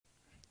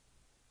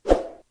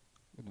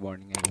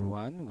morning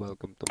everyone.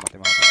 Welcome to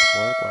Mathematics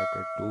 4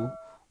 Quarter 2,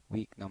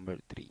 Week number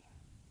 3.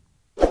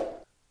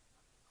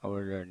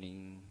 Our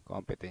learning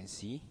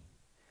competency.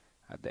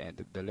 At the end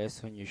of the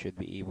lesson, you should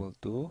be able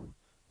to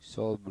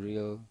solve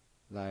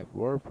real-life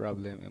word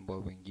problem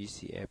involving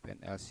GCF and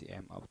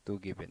LCM of two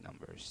given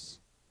numbers.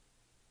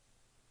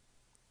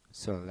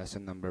 So,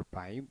 lesson number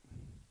 5.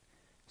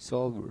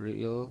 Solve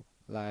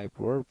real-life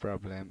word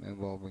problem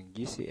involving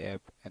GCF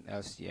and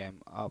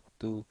LCM of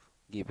two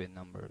given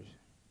numbers.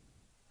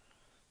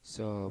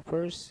 So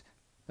first,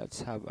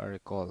 let's have a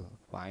recall.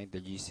 Find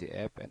the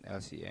GCF and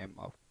LCM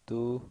of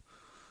two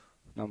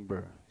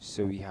numbers.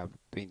 So we have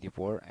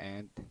 24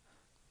 and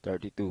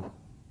 32.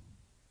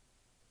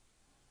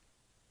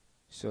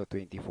 So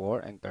 24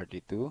 and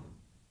 32.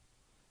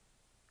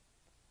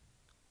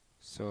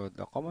 So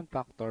the common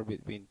factor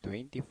between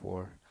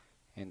 24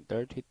 and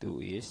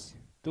 32 is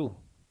 2.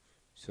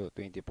 So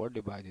 24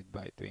 divided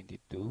by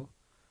 22.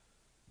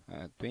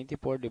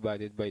 24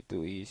 divided by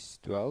 2 is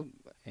 12,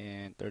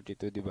 and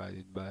 32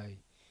 divided by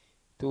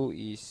 2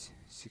 is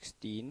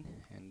 16,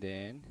 and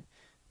then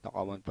the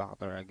common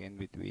factor again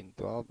between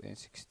 12 and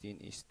 16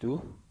 is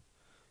 2.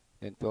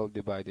 Then 12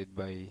 divided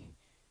by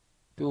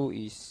 2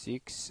 is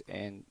 6,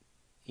 and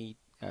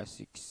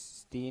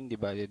 16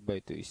 divided by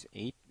 2 is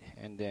 8,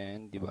 and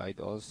then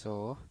divide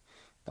also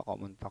the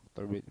common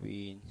factor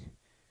between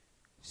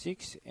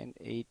 6 and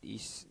 8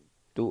 is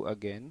 2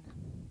 again,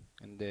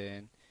 and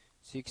then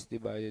 6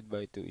 divided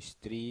by 2 is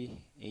 3,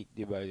 8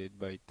 divided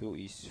by 2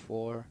 is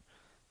 4,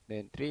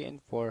 then 3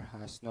 and 4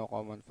 has no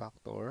common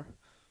factor.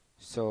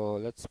 So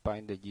let's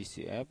find the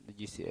GCF. The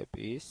GCF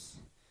is,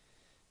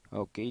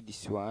 okay,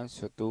 this one.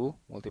 So 2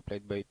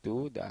 multiplied by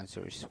 2, the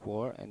answer is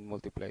 4, and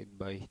multiplied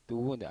by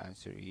 2, the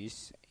answer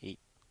is 8.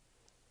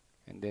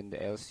 And then the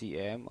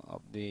LCM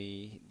of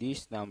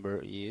this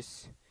number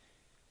is,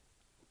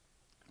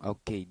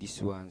 okay,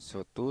 this one.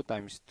 So 2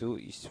 times 2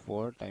 is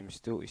 4, times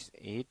 2 is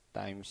 8,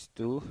 times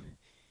 2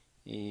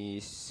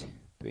 is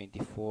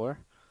 24,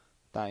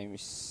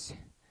 times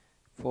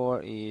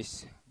 4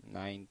 is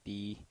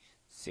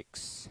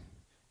 96.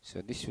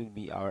 So this will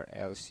be our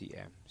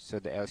LCM. So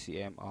the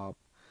LCM of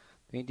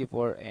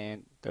 24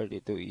 and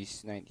 32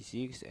 is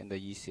 96, and the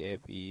GCF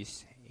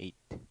is 8.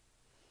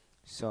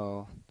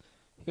 So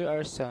here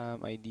are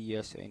some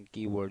ideas and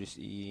keywords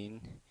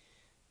in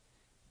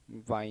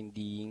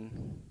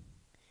finding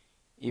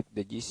if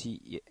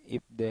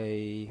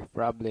the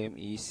problem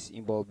is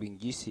involving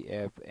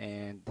GCF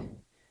and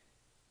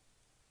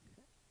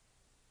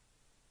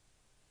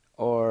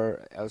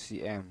or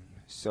LCM.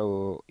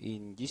 So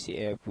in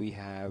GCF we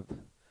have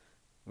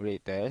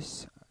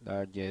greatest,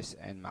 largest,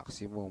 and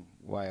maximum,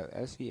 while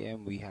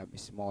LCM we have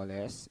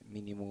smallest,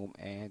 minimum,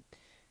 and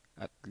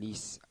at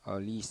least or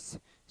least.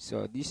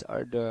 So these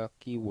are the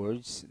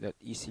keywords that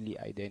easily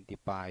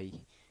identify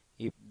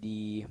if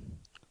the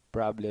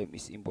problem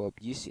is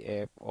involved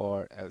GCF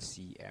or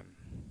LCM.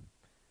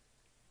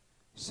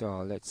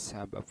 So let's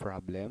have a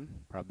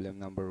problem. Problem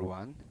number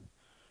 1.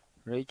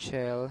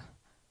 Rachel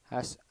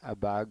has a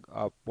bag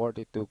of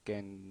 42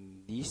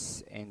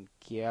 candies and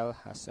Kiel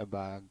has a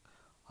bag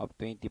of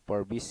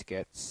 24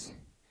 biscuits.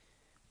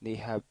 They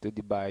have to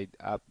divide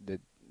up the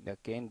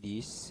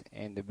candies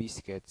and the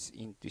biscuits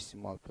into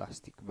small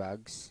plastic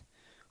bags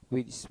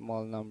with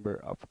small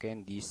number of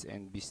candies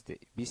and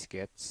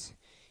biscuits,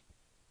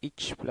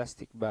 each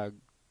plastic bag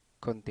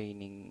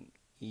containing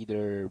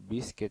either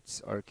biscuits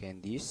or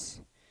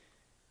candies.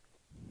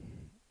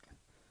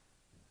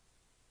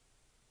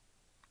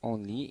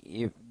 Only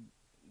if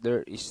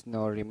there is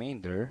no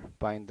remainder,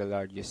 find the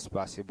largest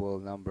possible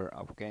number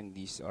of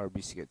candies or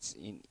biscuits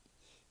in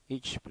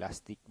each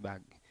plastic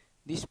bag.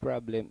 This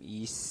problem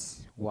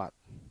is what?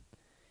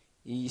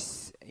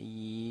 Is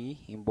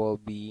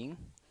involving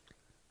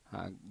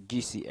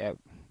GCF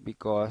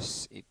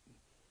because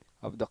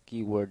of the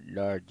keyword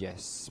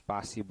largest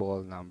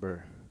possible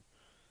number.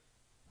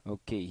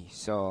 Okay,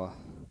 so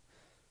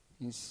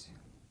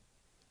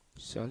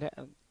let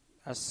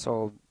us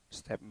solve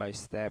step by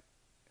step.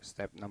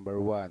 Step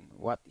number 1.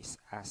 What is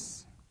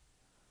as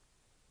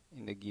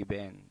in the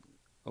given?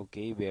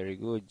 Okay, very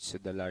good. So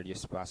the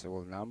largest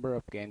possible number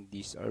of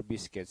candies or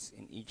biscuits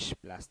in each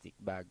plastic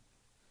bag.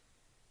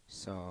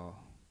 So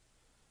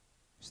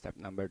step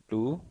number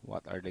 2.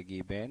 What are the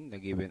given? The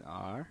given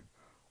are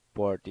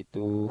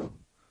 42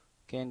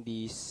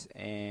 candies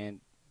and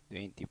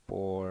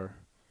 24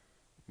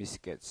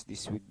 biscuits.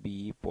 This would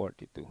be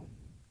 42.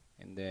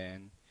 And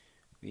then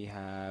we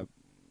have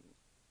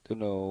to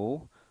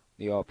know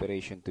the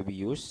operation to be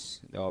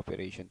used. The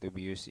operation to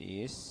be used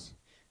is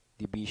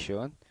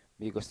division,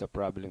 because the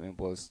problem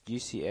involves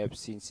GCF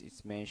since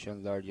it's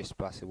mentioned largest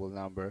possible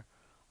number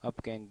of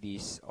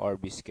candies or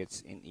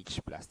biscuits in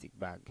each plastic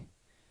bag.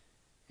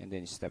 And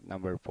then step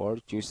number 4,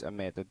 choose a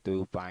method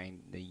to find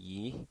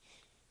the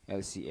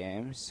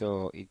LCM.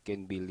 So it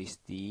can be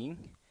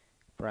listing,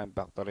 prime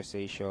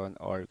factorization,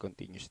 or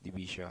continuous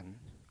division.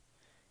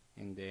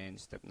 And then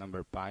step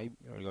number 5,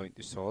 you're going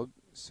to solve.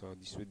 So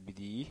this would be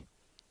the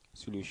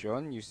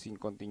solution using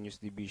continuous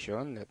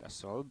division. Let us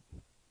solve.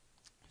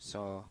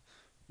 So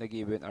The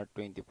given are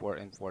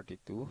 24 and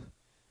 42.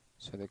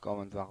 So the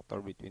common factor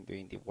between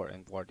 24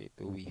 and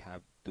 42, we have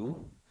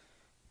 2.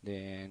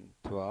 Then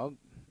 12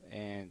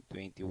 and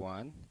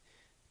 21.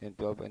 Then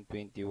 12 and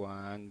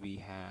 21, we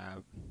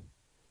have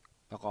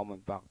the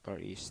common factor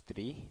is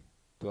 3.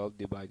 12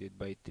 divided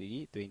by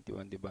 3,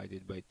 21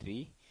 divided by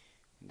 3.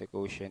 The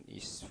quotient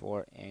is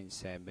 4 and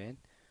 7.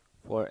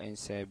 4 and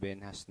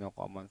 7 has no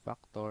common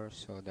factor,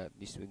 so that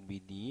this would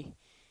be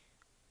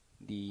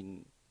the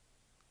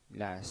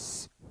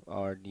last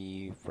or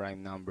the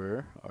prime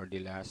number or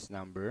the last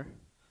number,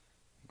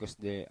 because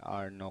there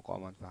are no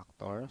common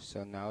factor.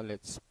 So now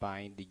let's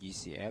find the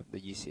GCF.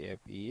 The GCF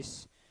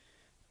is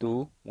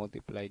 2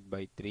 multiplied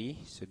by 3.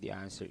 So the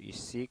answer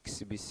is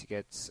 6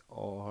 biscuits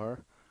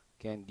or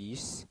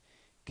candies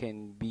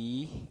can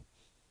be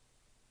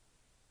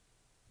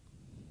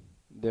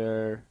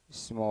their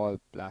small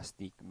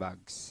plastic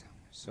bags.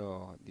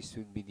 So this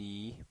would be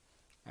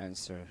the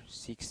answer.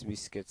 6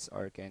 biscuits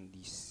or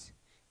candies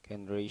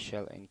can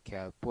Rachel and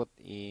Kel put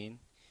in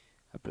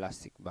a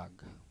plastic bag.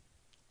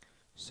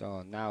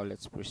 So now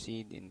let's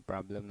proceed in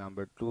problem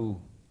number 2.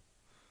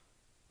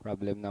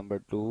 Problem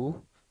number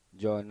 2,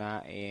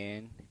 Jonah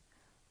and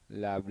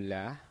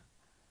Labla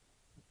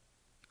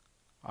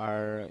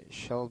are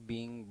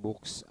shelving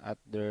books at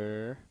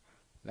their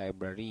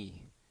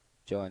library.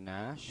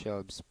 Jonah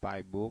shelves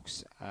 5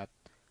 books at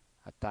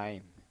a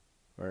time,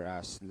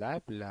 whereas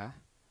Labla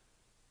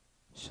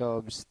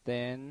shelves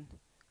 10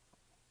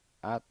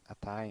 at a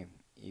time.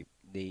 If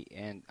they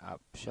end up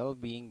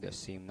shelving the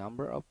same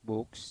number of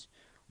books,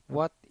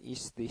 what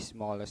is the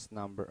smallest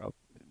number of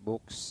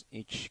books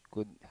each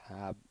could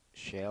have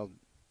shelved?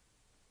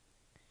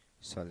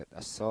 So let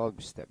us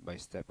solve step by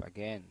step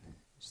again.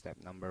 Step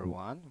number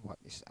 1, what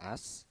is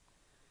S?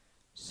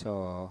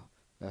 So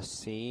the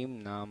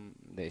same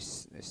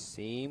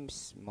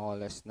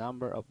smallest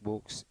number of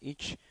books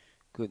each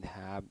could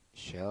have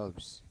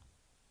shelves,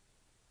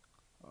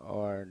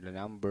 or the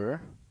number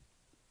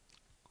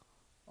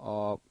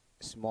of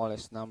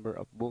smallest number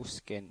of books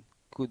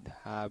could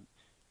have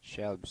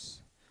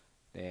shelves.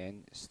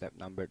 Then step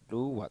number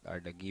 2, what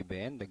are the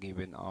given? The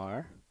given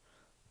are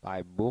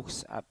 5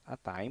 books at a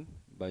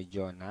time by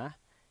Jonah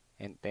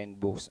and 10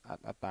 books at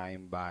a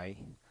time by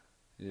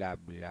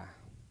Labla.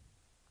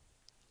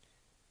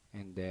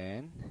 And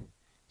then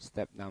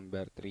step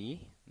number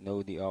 3,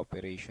 know the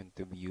operation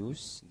to be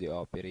used. The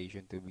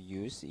operation to be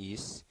used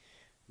is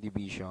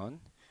division.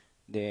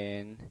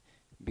 Then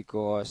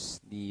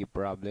because the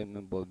problem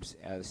involves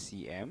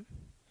LCM,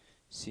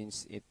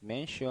 since it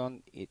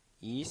mentioned it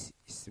is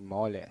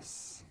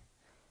smallest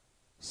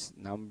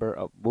number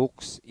of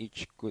books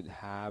each could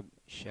have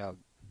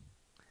shelved.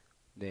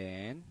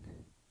 Then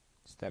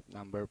step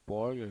number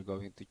 4, you're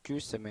going to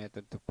choose a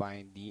method to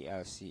find the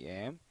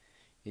LCM.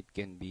 It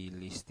can be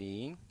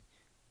listing,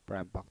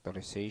 prime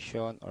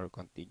factorization, or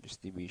continuous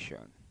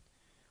division.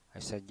 I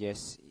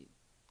suggest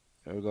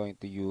you're going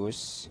to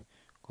use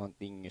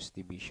continuous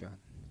division.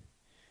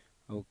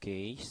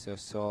 Okay, so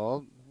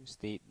solve,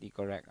 state the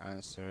correct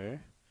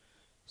answer.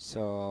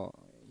 So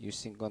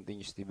using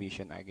continuous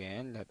division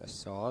again, let us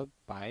solve.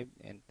 5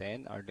 and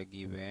 10 are the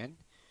given.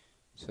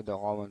 So the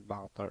common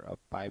factor of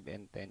 5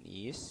 and 10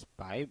 is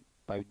 5.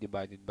 5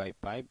 divided by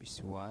 5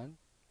 is 1.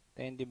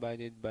 10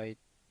 divided by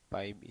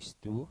 5 is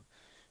 2.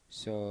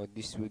 So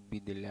this would be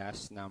the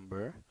last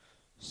number.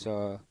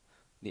 So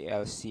the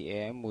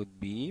LCM would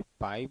be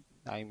 5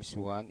 times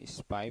 1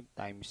 is 5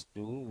 times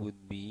 2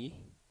 would be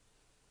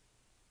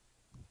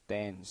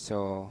 10.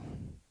 So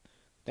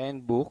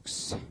 10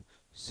 books.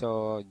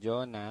 So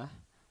Jonah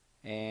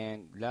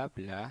and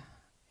Labla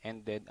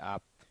ended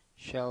up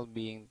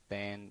shelving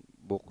 10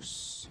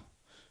 books.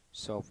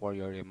 So for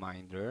your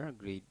reminder,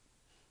 grade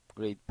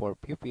 4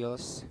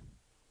 pupils,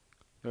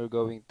 you're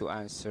going to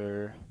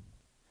answer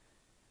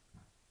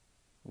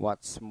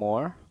what's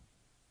more.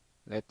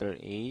 Letter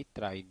A,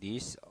 try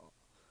this.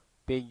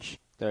 Page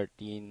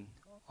 13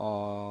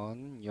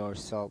 on your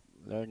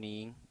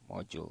self-learning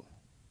module.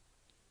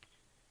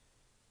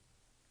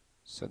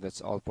 So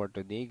that's all for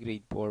today,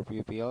 grade 4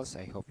 pupils.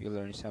 I hope you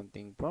learned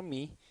something from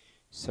me.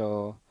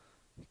 So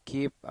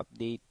keep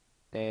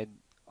updated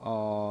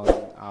on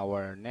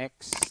our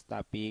next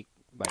topic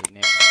by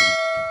next week.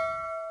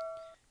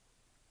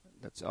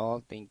 That's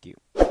all. Thank you.